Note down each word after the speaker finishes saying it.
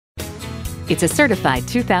It's a certified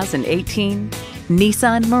 2018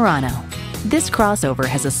 Nissan Murano. This crossover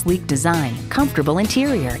has a sleek design, comfortable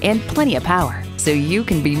interior, and plenty of power, so you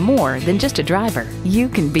can be more than just a driver. You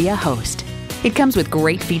can be a host. It comes with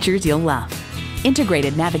great features you'll love.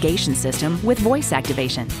 Integrated navigation system with voice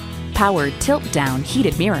activation, power tilt-down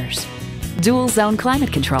heated mirrors, dual-zone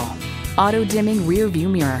climate control, auto-dimming rear-view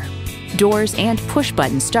mirror, doors and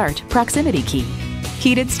push-button start proximity key,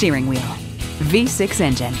 heated steering wheel, V6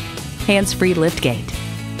 engine, hands-free liftgate,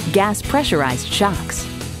 gas pressurized shocks,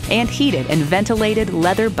 and heated and ventilated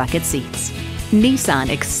leather bucket seats. Nissan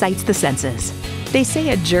excites the senses. They say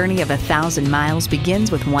a journey of 1,000 miles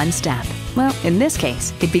begins with one step. Well, in this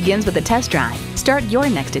case, it begins with a test drive. Start your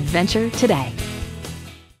next adventure today.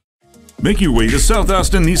 Make your way to South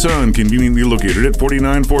Austin Nissan, conveniently located at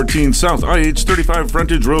 4914 South IH-35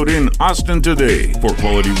 Frontage Road in Austin today. For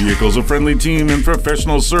quality vehicles, a friendly team, and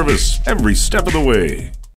professional service every step of the way.